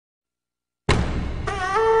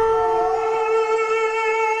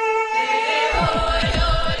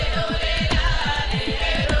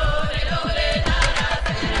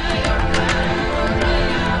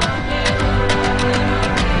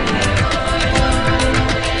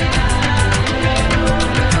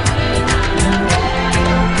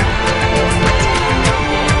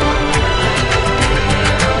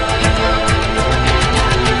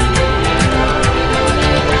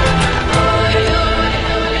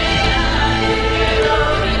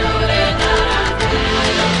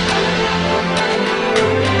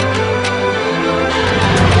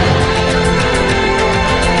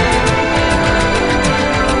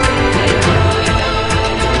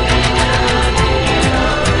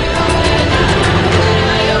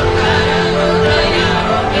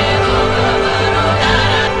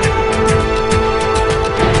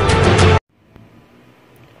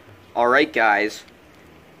Alright guys,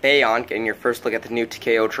 Bayon getting your first look at the new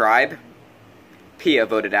TKO tribe. Pia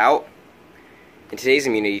voted out. In today's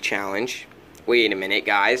immunity challenge, wait a minute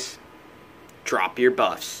guys, drop your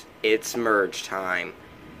buffs, it's merge time.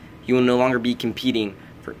 You will no longer be competing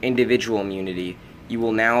for individual immunity. You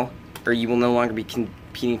will no longer be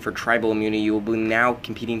competing for tribal immunity, you will be now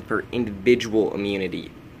competing for individual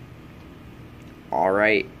immunity.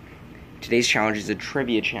 Alright, today's challenge is a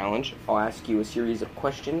trivia challenge. I'll ask you a series of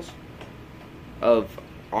questions of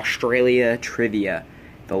Australia trivia.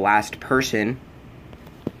 The last person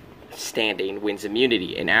standing wins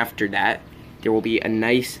immunity, and after that there will be a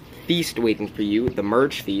nice feast waiting for you, the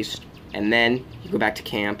merge feast, and then you go back to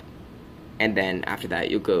camp, and then after that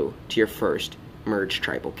you'll go to your first merge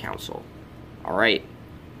tribal council. Alright,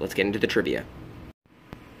 let's get into the trivia.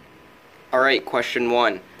 Alright, question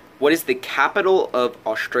 1. What is the capital of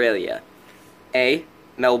Australia? A,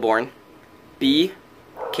 Melbourne, B,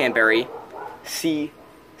 Canberra, C,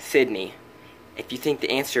 Sydney. If you think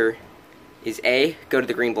the answer is A, go to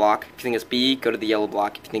the green block. If you think it's B, go to the yellow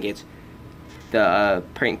block. If you think it's the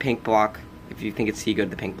pink block. If you think it's C, go to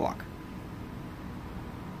the pink block.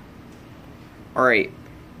 Alright,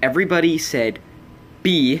 everybody said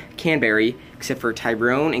B, Canberra, except for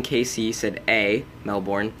Tyrone and Casey said A,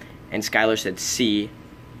 Melbourne, and Skylar said C,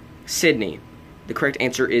 Sydney. The correct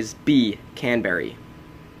answer is B, Canberra.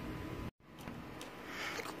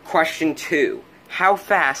 Question 2. How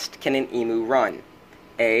fast can an emu run?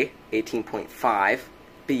 A, 18.5,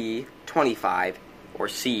 B, 25, or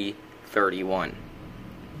C, 31?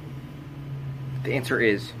 The answer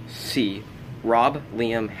is C. Rob,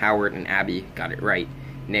 Liam, Howard, and Abby got it right.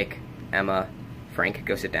 Nick, Emma, Frank,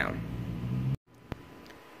 go sit down.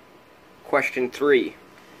 Question 3.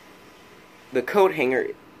 The coat hanger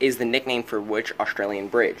is the nickname for which Australian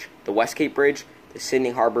bridge? The Westgate Bridge, the Sydney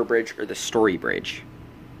Harbour Bridge, or the Story Bridge?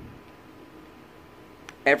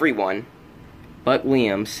 Everyone but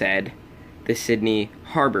Liam said the Sydney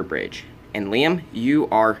Harbour Bridge. And Liam, you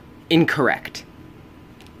are incorrect.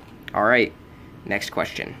 Alright, next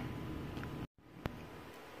question.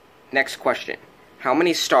 Next question. How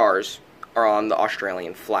many stars are on the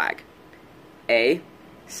Australian flag? A,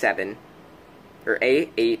 7, or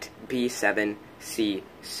A, 8, B, 7, C,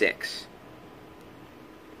 6.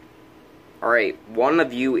 Alright, one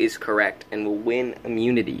of you is correct and will win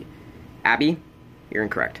immunity. Abby, you're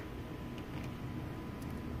incorrect.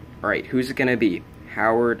 Alright, who's it gonna be?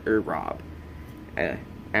 Howard or Rob? I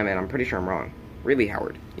mean, I'm pretty sure I'm wrong. Really,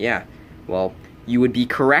 Howard? Yeah. Well, you would be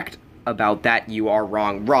correct about that. You are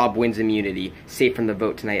wrong. Rob wins immunity, safe from the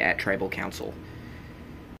vote tonight at Tribal Council.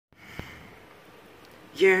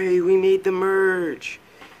 Yay, we made the merge!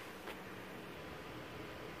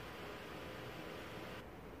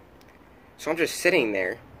 So I'm just sitting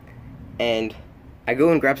there, and I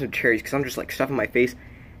go and grab some cherries, because I'm just, like, stuffing my face,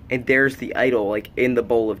 and there's the idol, like, in the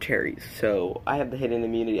bowl of cherries. So I have the hidden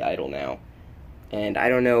immunity idol now. And I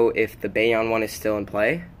don't know if the Bayon one is still in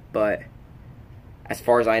play, but as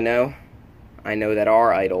far as I know that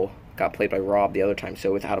our idol got played by Rob the other time,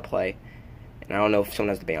 so without a play. And I don't know if someone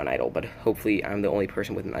has the Bayon idol, but hopefully I'm the only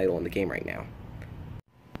person with an idol in the game right now.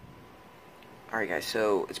 Alright guys,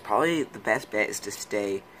 so it's probably the best bet is to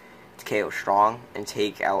stay TKO strong and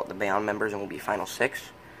take out the Bayon members and we'll be final 6.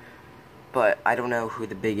 But I don't know who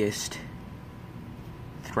the biggest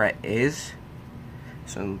threat is.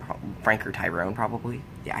 So Frank or Tyrone probably.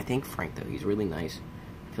 Yeah, I think Frank though, he's really nice.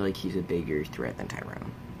 I feel like he's a bigger threat than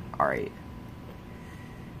Tyrone. Alright.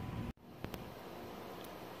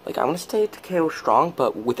 Like, I want to stay TKO strong,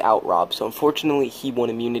 but without Rob. So unfortunately, he won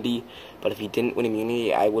immunity. But if he didn't win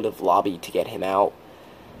immunity, I would have lobbied to get him out.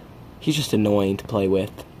 He's just annoying to play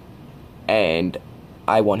with. And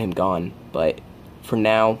I want him gone. But for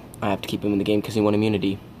now, I have to keep him in the game because he won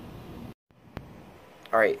immunity.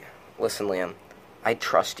 Alright, listen Liam. I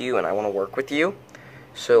trust you and I want to work with you.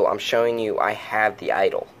 So I'm showing you I have the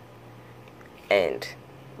idol. And,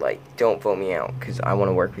 like, don't vote me out because I want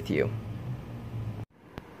to work with you.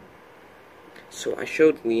 So I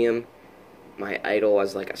showed Liam my idol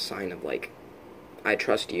as, like, a sign of, like, I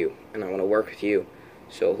trust you and I want to work with you.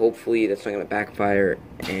 So hopefully that's not going to backfire.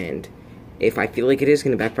 And if I feel like it is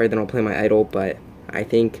going to backfire, then I'll play my idol. But I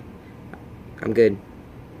think I'm good.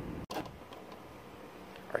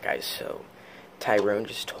 Alright guys, so Tyrone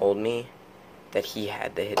just told me that he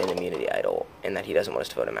had the hidden immunity idol and that he doesn't want us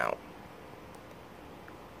to vote him out.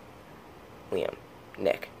 Liam,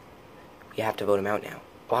 Nick, we have to vote him out now.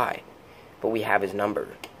 Why? But we have his number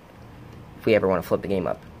if we ever want to flip the game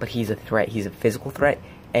up. But he's a threat. He's a physical threat.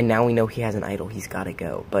 And now we know he has an idol. He's got to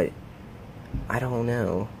go. But I don't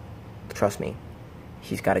know. Trust me.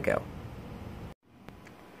 He's got to go.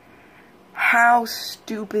 How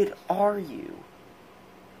stupid are you?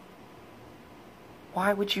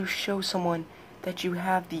 Why would you show someone that you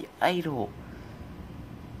have the idol?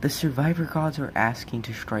 The survivor gods are asking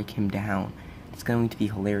to strike him down. It's going to be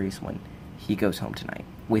hilarious when he goes home tonight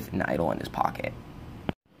with an idol in his pocket.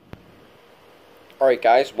 Alright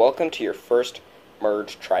guys, welcome to your first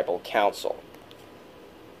Merge Tribal Council.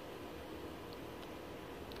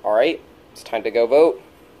 Alright, it's time to go vote.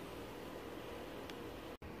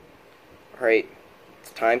 Alright, it's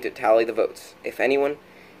time to tally the votes. If anyone,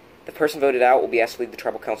 the person voted out will be asked to leave the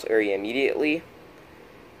Tribal Council area immediately.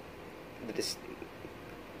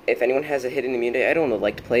 If anyone has a hidden immunity idol and would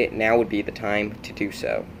like to play it, now would be the time to do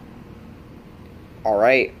so.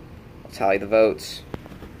 Alright, I'll tally the votes.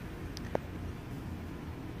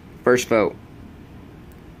 First vote,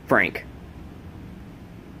 Frank.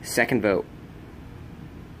 Second vote,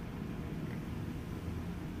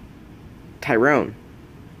 Tyrone.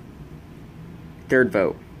 Third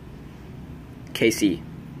vote, Casey.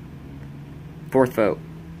 Fourth vote,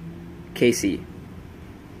 Casey.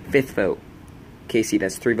 Fifth vote, Casey.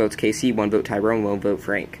 That's 3 votes Casey, 1 vote Tyrone, 1 vote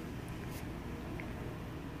Frank.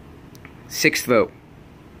 Sixth vote,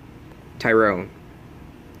 Tyrone.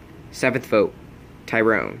 Seventh vote,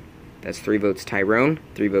 Tyrone. That's 3 votes Tyrone,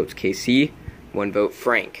 3 votes Casey, 1 vote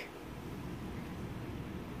Frank.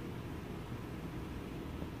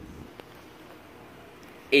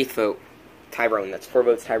 Eighth vote, Tyrone. That's 4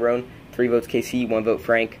 votes Tyrone, 3 votes KC, 1 vote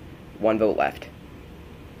Frank, 1 vote left.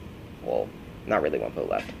 Well, not really 1 vote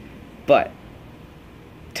left. But,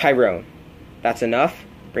 Tyrone. That's enough.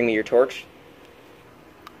 Bring me your torch.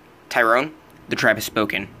 Tyrone, the tribe has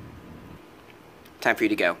spoken. Time for you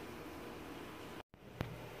to go.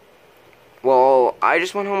 Well, I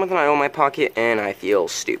just went home with an idol in my pocket, and I feel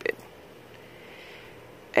stupid.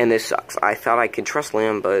 And this sucks. I thought I could trust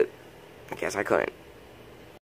Liam, but I guess I couldn't.